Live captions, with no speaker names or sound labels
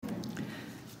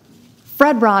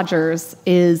Fred Rogers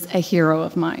is a hero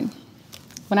of mine.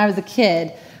 When I was a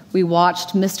kid, we watched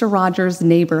Mr. Rogers'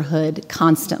 Neighborhood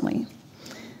constantly.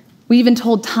 We even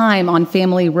told time on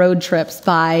family road trips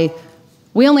by,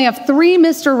 we only have 3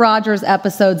 Mr. Rogers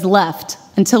episodes left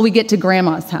until we get to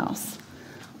Grandma's house.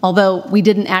 Although we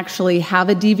didn't actually have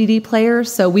a DVD player,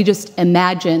 so we just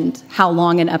imagined how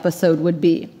long an episode would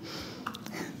be.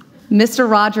 Mr.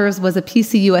 Rogers was a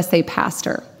PCUSA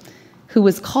pastor who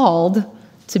was called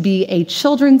to be a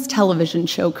children's television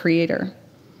show creator.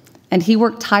 And he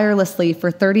worked tirelessly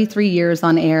for 33 years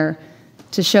on air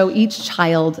to show each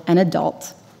child and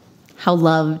adult how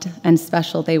loved and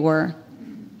special they were.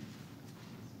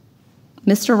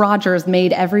 Mr. Rogers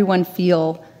made everyone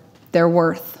feel their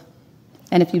worth.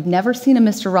 And if you've never seen a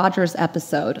Mr. Rogers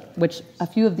episode, which a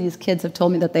few of these kids have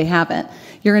told me that they haven't,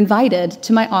 you're invited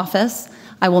to my office.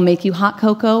 I will make you hot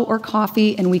cocoa or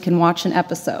coffee, and we can watch an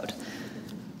episode.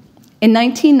 In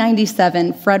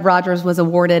 1997, Fred Rogers was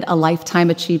awarded a Lifetime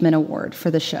Achievement Award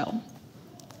for the show.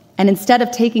 And instead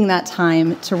of taking that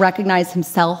time to recognize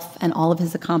himself and all of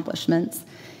his accomplishments,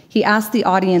 he asked the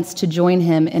audience to join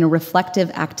him in a reflective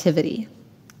activity.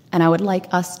 And I would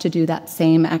like us to do that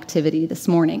same activity this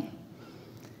morning.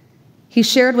 He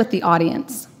shared with the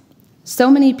audience, "So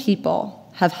many people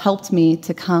have helped me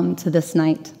to come to this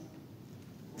night.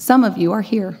 Some of you are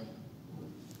here.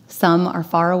 Some are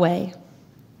far away.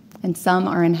 And some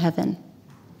are in heaven.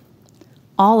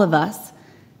 All of us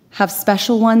have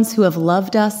special ones who have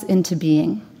loved us into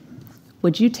being.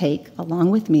 Would you take, along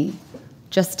with me,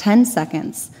 just 10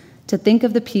 seconds to think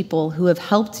of the people who have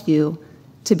helped you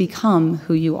to become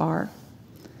who you are?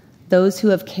 Those who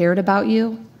have cared about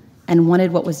you and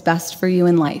wanted what was best for you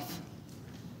in life.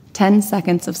 10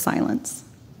 seconds of silence.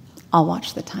 I'll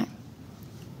watch the time."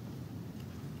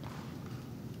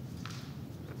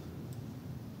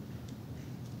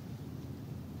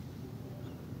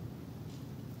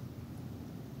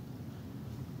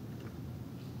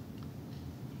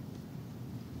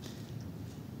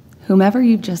 Whomever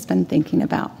you've just been thinking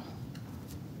about,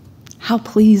 how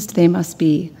pleased they must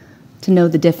be to know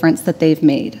the difference that they've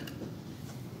made.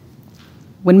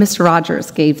 When Mr.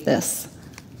 Rogers gave this,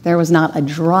 there was not a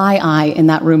dry eye in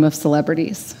that room of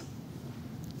celebrities.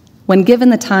 When given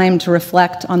the time to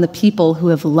reflect on the people who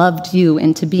have loved you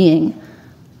into being,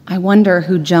 I wonder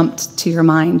who jumped to your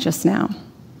mind just now.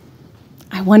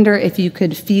 I wonder if you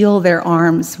could feel their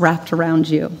arms wrapped around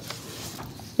you,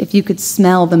 if you could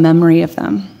smell the memory of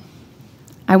them.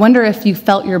 I wonder if you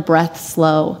felt your breath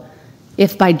slow,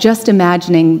 if by just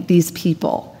imagining these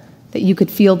people, that you could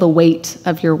feel the weight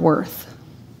of your worth.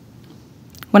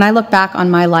 When I look back on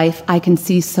my life, I can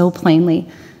see so plainly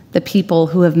the people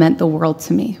who have meant the world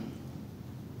to me.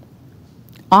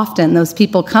 Often, those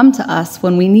people come to us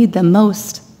when we need them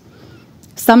most.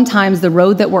 Sometimes the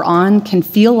road that we're on can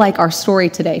feel like our story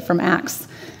today from Acts,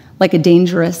 like a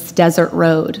dangerous desert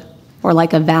road or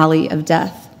like a valley of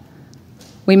death.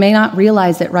 We may not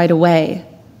realize it right away,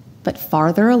 but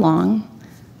farther along,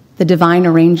 the divine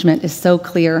arrangement is so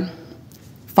clear.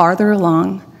 Farther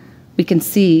along, we can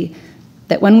see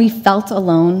that when we felt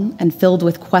alone and filled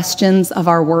with questions of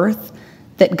our worth,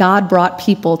 that God brought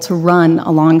people to run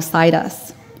alongside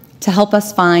us, to help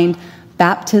us find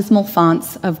baptismal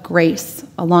fonts of grace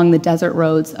along the desert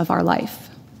roads of our life.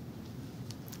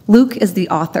 Luke is the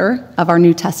author of our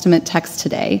New Testament text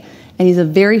today, and he's a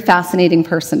very fascinating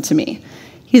person to me.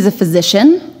 He's a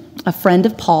physician, a friend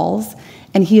of Paul's,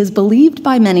 and he is believed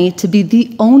by many to be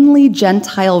the only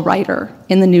Gentile writer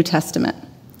in the New Testament.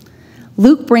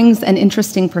 Luke brings an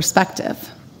interesting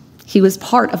perspective. He was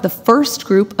part of the first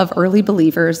group of early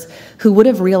believers who would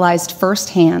have realized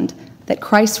firsthand that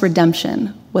Christ's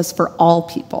redemption was for all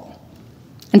people.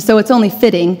 And so it's only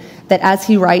fitting that as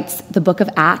he writes the book of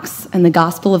Acts and the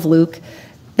Gospel of Luke,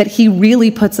 that he really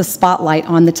puts a spotlight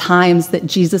on the times that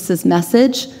Jesus'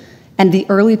 message and the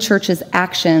early church's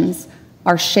actions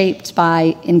are shaped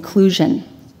by inclusion,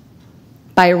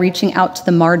 by reaching out to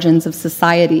the margins of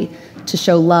society to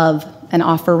show love and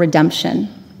offer redemption.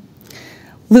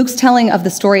 Luke's telling of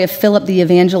the story of Philip the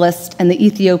evangelist and the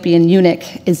Ethiopian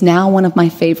eunuch is now one of my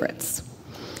favorites.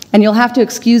 And you'll have to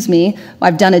excuse me,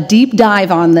 I've done a deep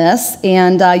dive on this,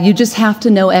 and you just have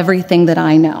to know everything that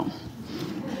I know.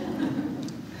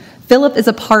 Philip is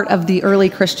a part of the early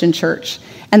Christian church,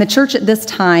 and the church at this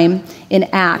time in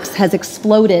Acts has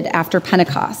exploded after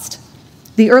Pentecost.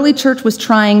 The early church was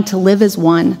trying to live as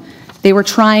one. They were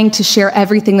trying to share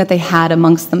everything that they had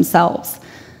amongst themselves.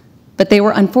 But they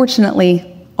were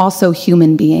unfortunately also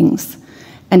human beings.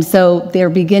 And so there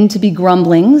begin to be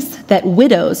grumblings that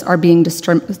widows are being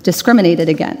discriminated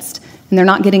against, and they're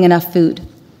not getting enough food.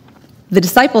 The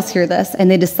disciples hear this,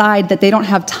 and they decide that they don't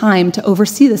have time to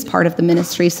oversee this part of the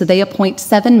ministry, so they appoint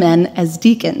 7 men as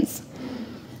deacons,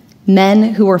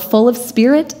 men who are full of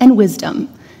spirit and wisdom.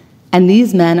 And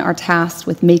these men are tasked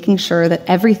with making sure that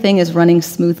everything is running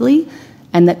smoothly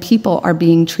and that people are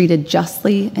being treated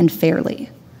justly and fairly.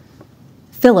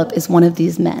 Philip is one of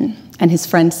these men, and his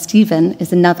friend Stephen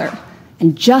is another.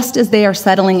 And just as they are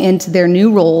settling into their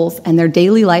new roles and their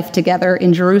daily life together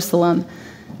in Jerusalem,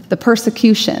 the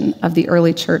persecution of the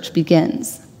early church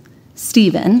begins.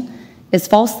 Stephen is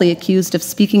falsely accused of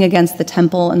speaking against the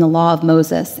temple and the law of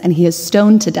Moses, and he is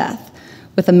stoned to death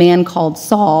with a man called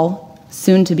Saul,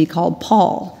 soon to be called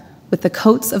Paul, with the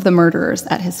coats of the murderers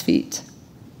at his feet.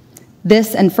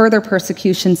 This and further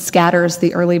persecution scatters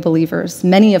the early believers,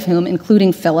 many of whom,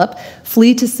 including Philip,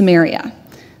 flee to Samaria.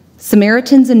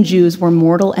 Samaritans and Jews were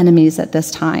mortal enemies at this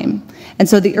time, and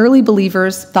so the early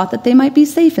believers thought that they might be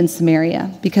safe in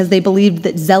Samaria because they believed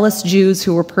that zealous Jews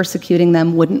who were persecuting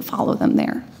them wouldn't follow them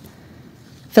there.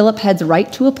 Philip heads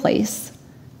right to a place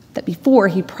that before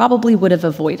he probably would have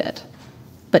avoided.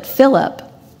 But Philip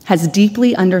has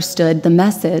deeply understood the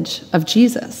message of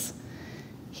Jesus.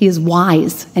 He is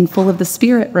wise and full of the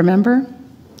Spirit, remember?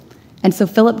 And so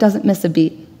Philip doesn't miss a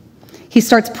beat. He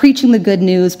starts preaching the good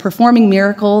news, performing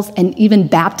miracles, and even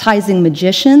baptizing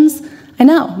magicians. I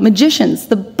know, magicians.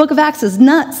 The book of Acts is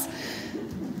nuts.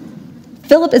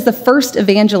 Philip is the first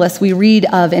evangelist we read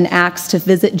of in Acts to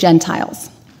visit Gentiles.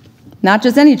 Not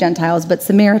just any Gentiles, but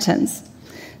Samaritans.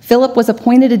 Philip was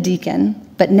appointed a deacon,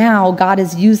 but now God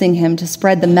is using him to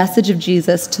spread the message of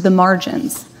Jesus to the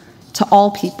margins, to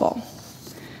all people.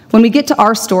 When we get to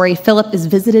our story, Philip is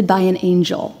visited by an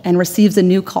angel and receives a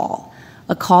new call,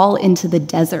 a call into the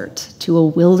desert, to a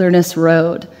wilderness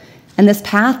road. And this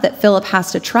path that Philip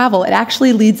has to travel, it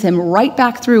actually leads him right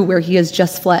back through where he has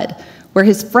just fled, where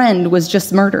his friend was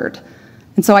just murdered.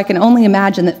 And so I can only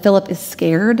imagine that Philip is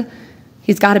scared.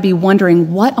 He's got to be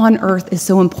wondering, what on earth is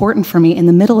so important for me in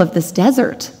the middle of this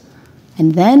desert?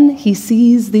 And then he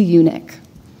sees the eunuch.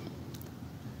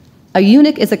 A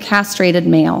eunuch is a castrated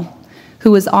male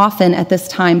who was often at this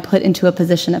time put into a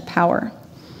position of power.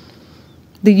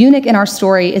 The eunuch in our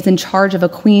story is in charge of a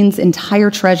queen's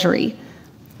entire treasury.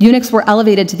 Eunuchs were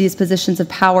elevated to these positions of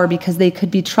power because they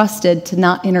could be trusted to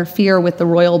not interfere with the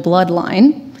royal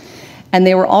bloodline, and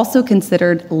they were also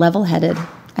considered level-headed,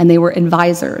 and they were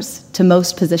advisors to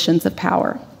most positions of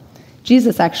power.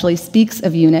 Jesus actually speaks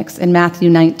of eunuchs in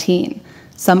Matthew 19.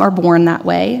 Some are born that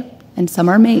way, and some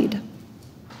are made.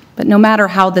 But no matter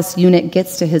how this eunuch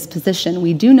gets to his position,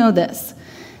 we do know this,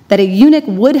 that a eunuch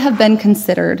would have been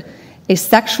considered a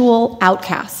sexual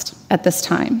outcast at this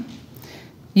time.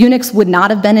 Eunuchs would not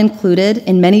have been included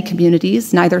in many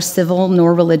communities, neither civil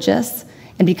nor religious.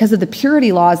 And because of the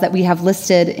purity laws that we have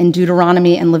listed in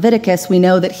Deuteronomy and Leviticus, we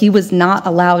know that he was not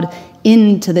allowed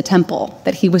into the temple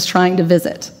that he was trying to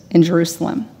visit in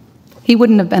Jerusalem. He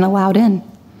wouldn't have been allowed in.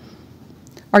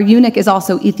 Our eunuch is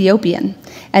also Ethiopian.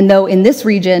 And though in this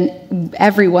region,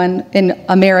 everyone in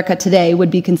America today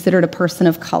would be considered a person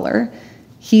of color,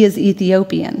 he is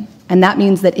Ethiopian. And that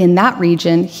means that in that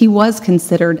region, he was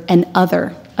considered an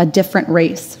other, a different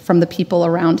race from the people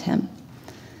around him.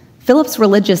 Philip's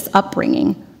religious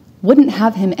upbringing wouldn't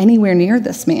have him anywhere near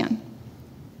this man,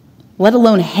 let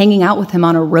alone hanging out with him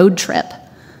on a road trip.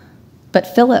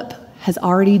 But Philip has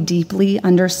already deeply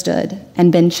understood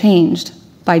and been changed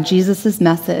by Jesus'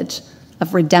 message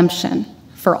of redemption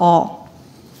for all.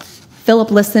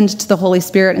 Philip listened to the Holy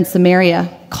Spirit in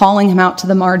Samaria, calling him out to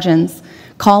the margins,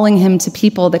 calling him to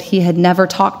people that he had never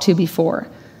talked to before.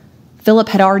 Philip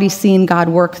had already seen God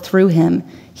work through him.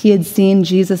 He had seen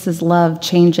Jesus' love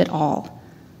change it all.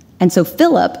 And so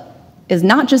Philip is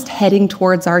not just heading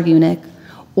towards our eunuch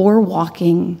or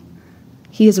walking,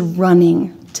 he is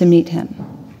running to meet him.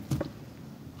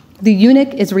 The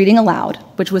eunuch is reading aloud,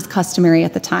 which was customary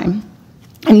at the time.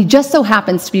 And he just so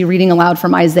happens to be reading aloud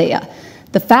from Isaiah.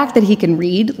 The fact that he can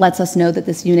read lets us know that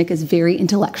this eunuch is very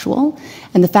intellectual.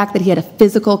 And the fact that he had a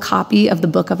physical copy of the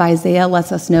book of Isaiah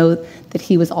lets us know that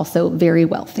he was also very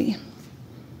wealthy.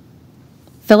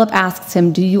 Philip asks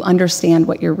him, "Do you understand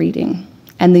what you're reading?"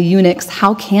 And the eunuch's,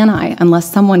 "How can I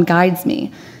unless someone guides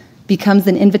me?" becomes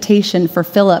an invitation for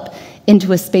Philip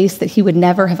into a space that he would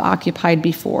never have occupied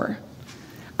before.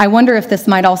 I wonder if this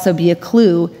might also be a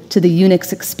clue to the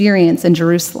eunuch's experience in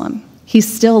Jerusalem.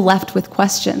 He's still left with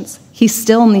questions. He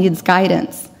still needs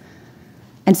guidance.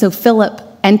 And so Philip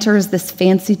enters this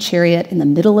fancy chariot in the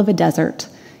middle of a desert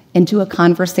into a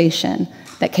conversation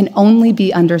that can only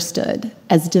be understood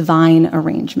as divine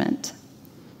arrangement.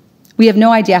 We have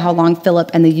no idea how long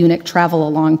Philip and the eunuch travel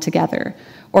along together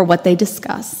or what they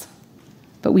discuss.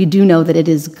 but we do know that it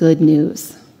is good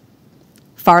news.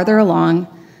 Farther along,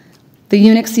 the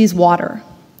eunuch sees water,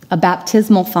 a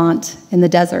baptismal font in the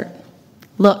desert.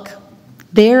 Look,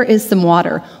 there is some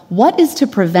water. What is to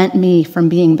prevent me from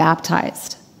being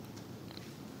baptized?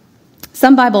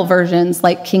 Some Bible versions,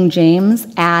 like King James,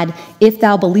 add, if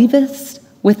thou believest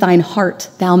with thine heart,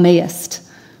 thou mayest.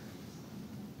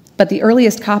 But the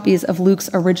earliest copies of Luke's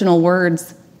original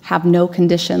words have no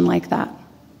condition like that.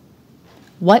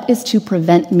 What is to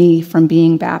prevent me from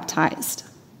being baptized?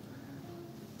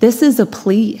 This is a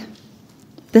plea.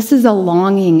 This is a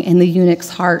longing in the eunuch's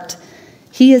heart.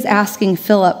 He is asking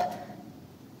Philip,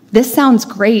 this sounds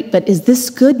great, but is this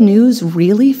good news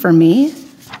really for me?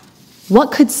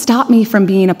 What could stop me from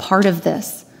being a part of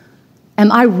this?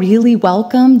 Am I really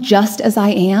welcome just as I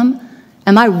am?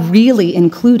 Am I really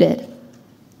included?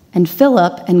 And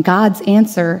Philip and God's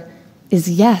answer is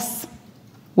yes,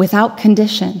 without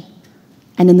condition.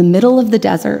 And in the middle of the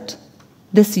desert,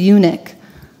 this eunuch,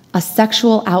 a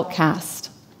sexual outcast,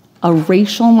 a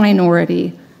racial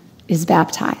minority, is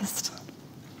baptized.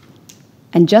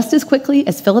 And just as quickly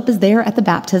as Philip is there at the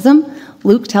baptism,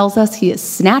 Luke tells us he is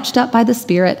snatched up by the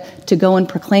Spirit to go and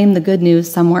proclaim the good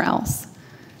news somewhere else.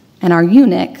 And our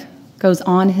eunuch goes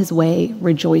on his way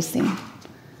rejoicing,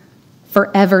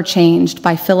 forever changed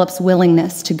by Philip's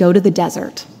willingness to go to the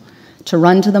desert, to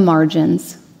run to the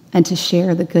margins, and to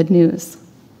share the good news.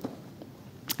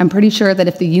 I'm pretty sure that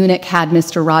if the eunuch had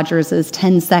Mr. Rogers'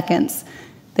 10 seconds,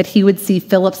 that he would see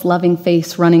Philip's loving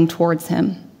face running towards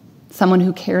him, someone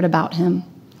who cared about him,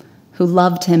 who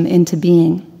loved him into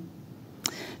being.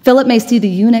 Philip may see the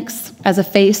eunuchs as a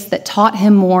face that taught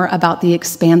him more about the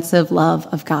expansive love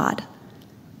of God.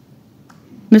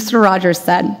 Mr. Rogers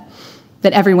said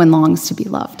that everyone longs to be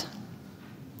loved.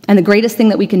 And the greatest thing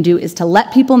that we can do is to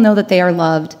let people know that they are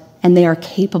loved and they are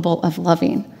capable of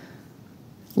loving.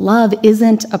 Love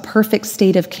isn't a perfect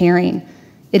state of caring.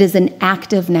 It is an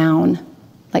active noun,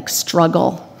 like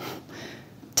struggle.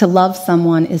 To love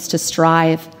someone is to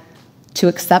strive to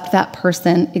accept that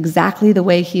person exactly the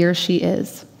way he or she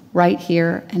is, right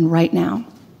here and right now.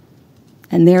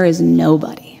 And there is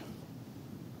nobody,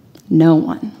 no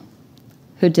one,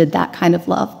 who did that kind of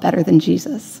love better than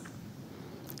Jesus.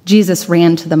 Jesus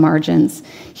ran to the margins.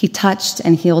 He touched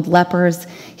and healed lepers.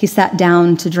 He sat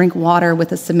down to drink water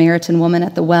with a Samaritan woman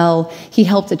at the well. He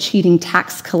helped a cheating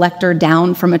tax collector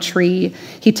down from a tree.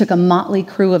 He took a motley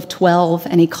crew of 12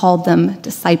 and he called them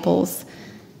disciples.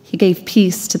 He gave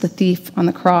peace to the thief on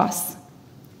the cross.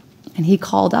 And he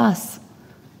called us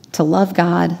to love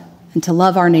God and to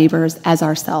love our neighbors as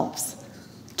ourselves,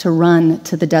 to run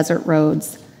to the desert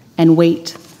roads and wait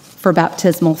for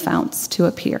baptismal founts to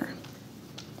appear.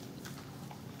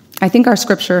 I think our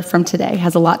scripture from today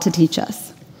has a lot to teach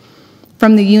us.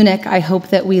 From the eunuch, I hope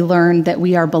that we learn that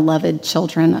we are beloved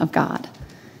children of God.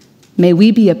 May we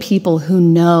be a people who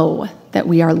know that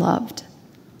we are loved.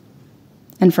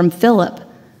 And from Philip,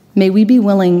 may we be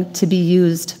willing to be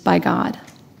used by God.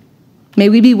 May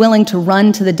we be willing to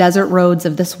run to the desert roads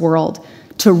of this world,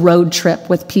 to road trip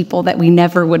with people that we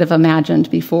never would have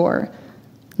imagined before.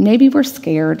 Maybe we're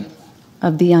scared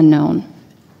of the unknown.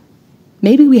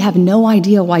 Maybe we have no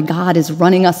idea why God is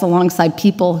running us alongside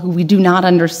people who we do not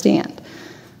understand.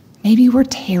 Maybe we're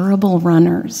terrible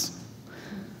runners.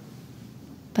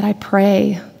 But I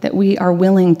pray that we are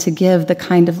willing to give the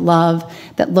kind of love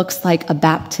that looks like a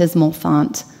baptismal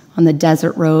font on the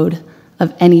desert road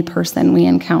of any person we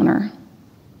encounter.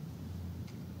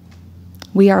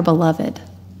 We are beloved.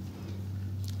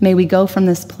 May we go from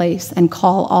this place and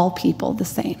call all people the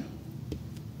same.